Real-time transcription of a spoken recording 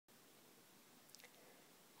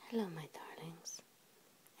Hello my darlings,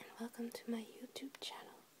 and welcome to my YouTube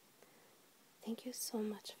channel. Thank you so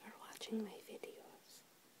much for watching my videos.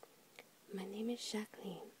 My name is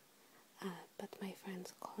Jacqueline, but my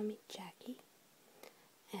friends call me Jackie,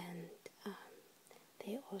 and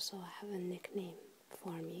they also have a nickname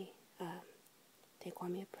for me. They call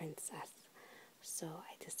me a princess, so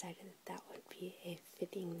I decided that would be a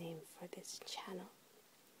fitting name for this channel.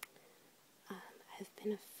 I've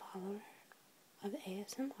been a follower of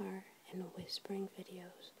ASMR and whispering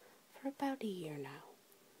videos for about a year now,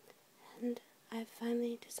 and I've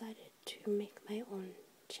finally decided to make my own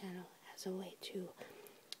channel as a way to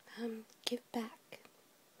give back,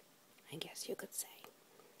 I guess you could say.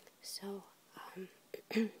 So what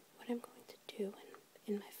I'm going to do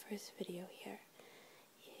in my first video here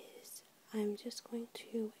is I'm just going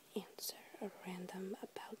to answer a random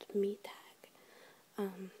about me tag.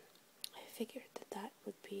 I figured that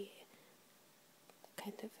would be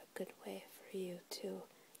kind of a good way for you to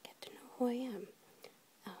get to know who I am.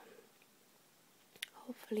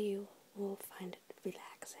 Hopefully you will find it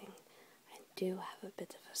relaxing. I do have a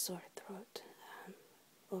bit of a sore throat,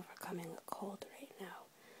 overcoming a cold right now,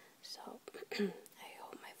 so I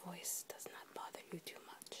hope my voice does not bother you too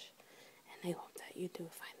much, and I hope that you do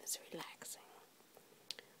find this relaxing.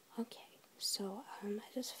 Okay, so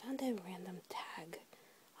I just found a random tag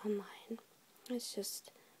online. It's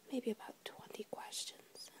just maybe about 20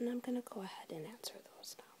 questions, and I'm going to go ahead and answer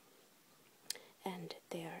those now. And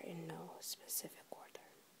they are in no specific order.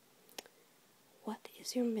 What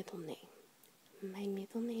is your middle name? My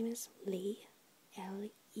middle name is Lee,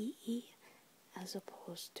 L-E-E, as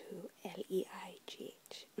opposed to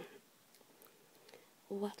L-E-I-G-H.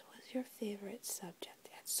 What was your favorite subject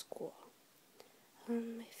at school?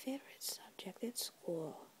 My favorite subject at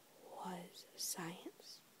school was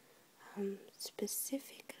science.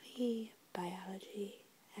 Specifically biology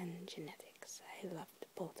and genetics. I loved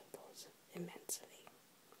both of those immensely.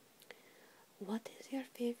 What is your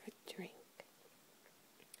favorite drink?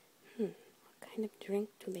 What kind of drink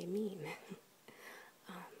do they mean?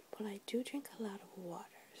 Well, I do drink a lot of water,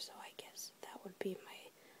 so I guess that would be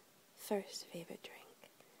my first favorite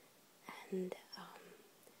drink. And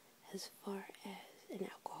as far as an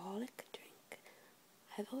alcoholic drink,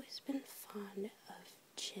 I've always been fond of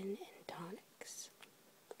gin and tonics.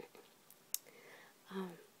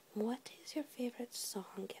 What is your favorite song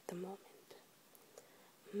at the moment?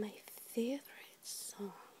 My favorite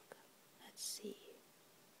song, let's see.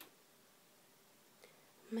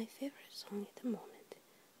 My favorite song at the moment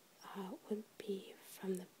would be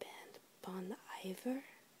from the band Bon Iver.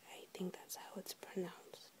 I think that's how it's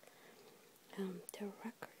pronounced. Their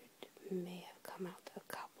record may have come out a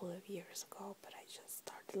couple of years ago, but I just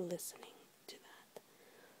started listening to that.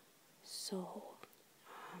 So,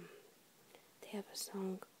 they have a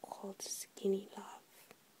song called Skinny Love,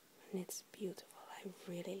 and it's beautiful. I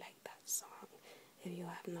really like that song. If you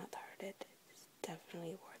have not heard it, it's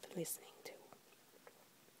definitely worth listening to.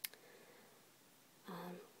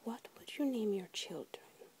 What would you name your children?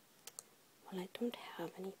 Well, I don't have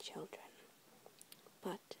any children,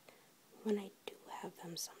 but when I do have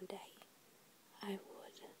them someday, I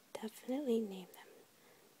would definitely name them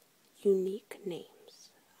unique names.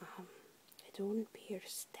 It wouldn't be your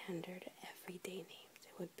standard everyday names.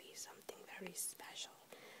 It would be something very special.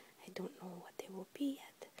 I don't know what they will be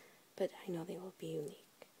yet, but I know they will be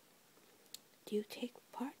unique. Do you take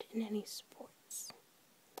part in any sports?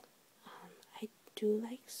 I do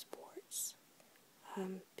like sports,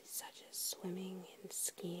 such as swimming and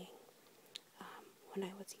skiing. When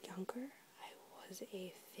I was younger, I was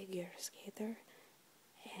a figure skater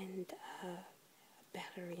and a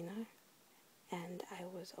ballerina, and I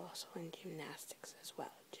was also in gymnastics as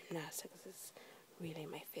well. Gymnastics is really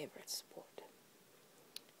my favorite sport.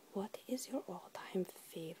 What is your all-time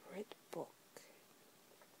favorite book?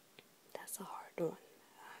 That's a hard one.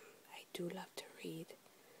 I do love to read,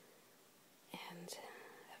 and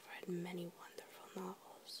I've read many wonderful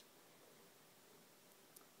novels.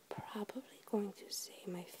 Probably going to say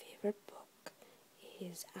my favorite book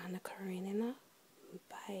is Anna Karenina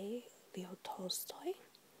by Leo Tolstoy,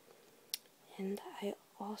 and I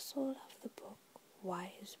also love the book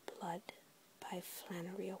Wise Blood by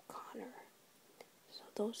Flannery O'Connor. So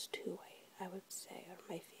those two, I would say, are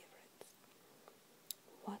my favorites.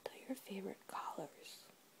 What are your favorite colors?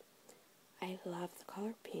 I love the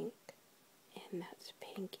color pink, and that's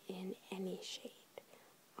pink in any shade.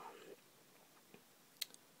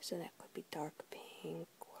 So that could be dark pink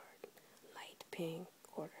or light pink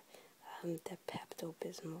or the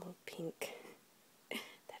Pepto-Bismol pink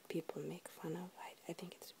that people make fun of. I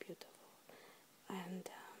think it's beautiful. And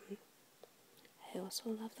I also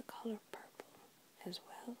love the color purple as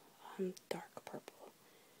well, dark purple.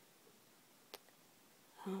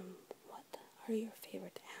 What are your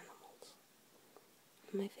favorite animals?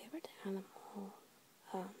 My favorite animal,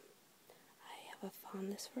 I have a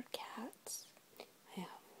fondness for cats. I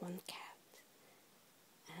have one cat,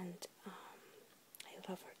 and I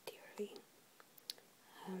love her dearly.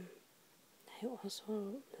 I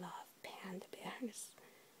also love panda bears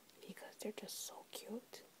because they're just so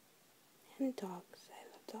cute. And dogs, I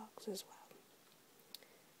love dogs as well.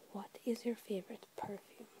 What is your favorite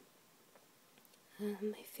perfume?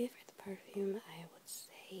 My favorite perfume, I would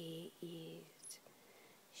say, is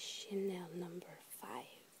Chanel number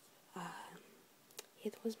 5.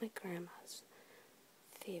 It was my grandma's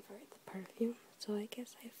favorite perfume, so I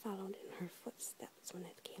guess I followed in her footsteps when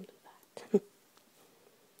it came to that.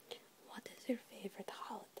 What is your favorite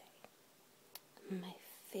holiday? My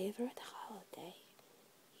favorite holiday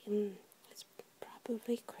is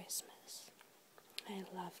probably Christmas. I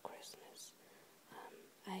love Christmas.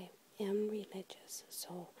 I am religious,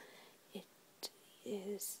 so it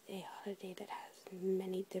is a holiday that has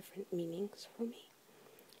many different meanings for me.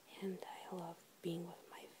 And I love being with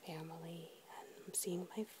my family and seeing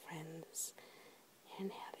my friends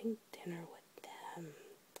and having dinner with them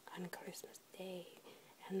on Christmas Day,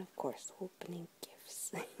 and of course opening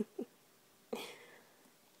gifts.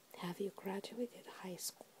 Have you graduated high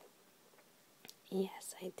school?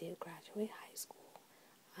 Yes, I did graduate high school,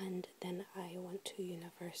 and then I went to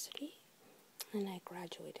university and I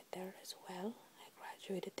graduated there as well. I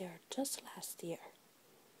graduated there just last year.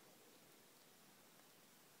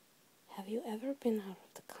 Have you ever been out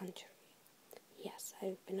of the country? Yes,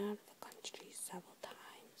 I've been out of the country several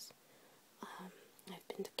times. I've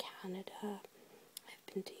been to Canada,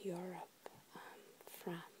 I've been to Europe,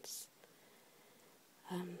 France,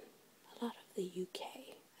 a lot of the UK.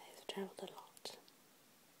 I've traveled a lot.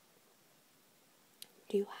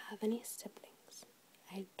 Do you have any siblings?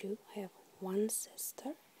 I do. I have one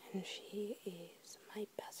sister, and she is my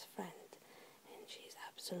best friend, and she's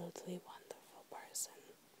absolutely wonderful person.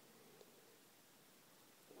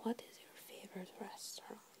 What is your favorite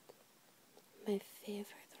restaurant? My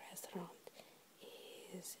favorite restaurant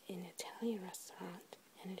is an Italian restaurant,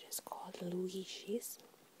 and it is called Luigi's,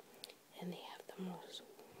 and they have the most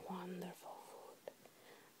wonderful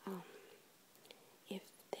food. If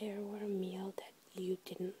there were a meal that you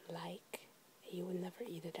didn't like, you would never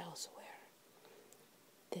eat it elsewhere.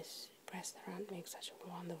 This restaurant makes such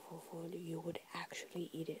wonderful food, you would actually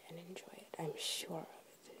eat it and enjoy it. I'm sure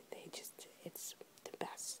of it. It's the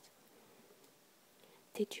best.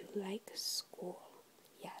 Did you like school?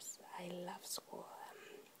 Yes, I love school.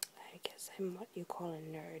 I guess I'm what you call a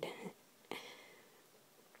nerd.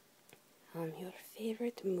 Your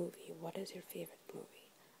favorite movie. What is your favorite movie?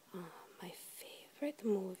 My favorite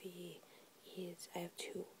movie is, I have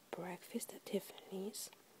two. Breakfast at Tiffany's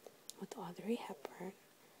with Audrey Hepburn,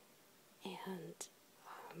 and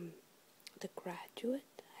The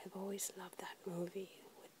Graduate. I've always loved that movie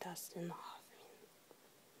with Dustin Hoffman.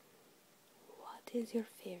 What is your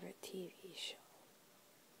favorite TV show?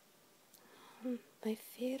 My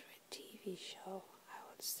favorite TV show, I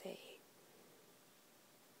would say,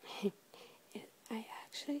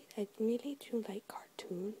 I really do like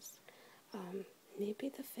cartoons. Maybe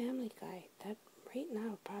The Family Guy. That right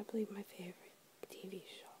now probably my favorite TV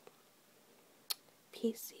show.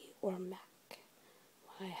 PC or Mac?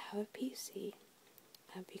 Well, I have a PC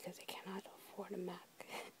because I cannot afford a Mac.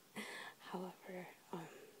 However, I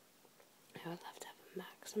would love to have a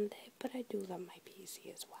Mac someday, but I do love my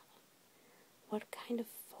PC as well. What kind of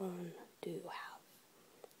phone do you have?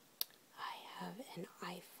 I have an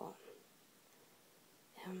iPhone.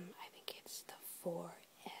 I think it's the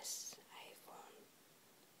 4S iPhone.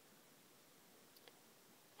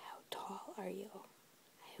 How tall are you?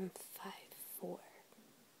 I am 5'4".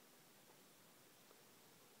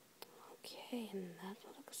 Okay, and that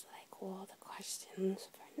looks like all the questions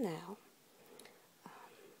for now.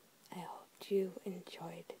 I hope you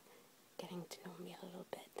enjoyed getting to know me a little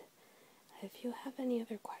bit. If you have any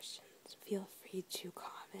other questions, feel free to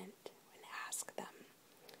comment and ask them.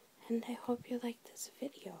 And I hope you liked this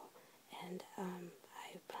video, and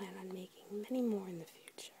I plan on making many more in the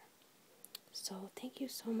future. So thank you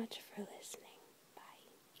so much for listening.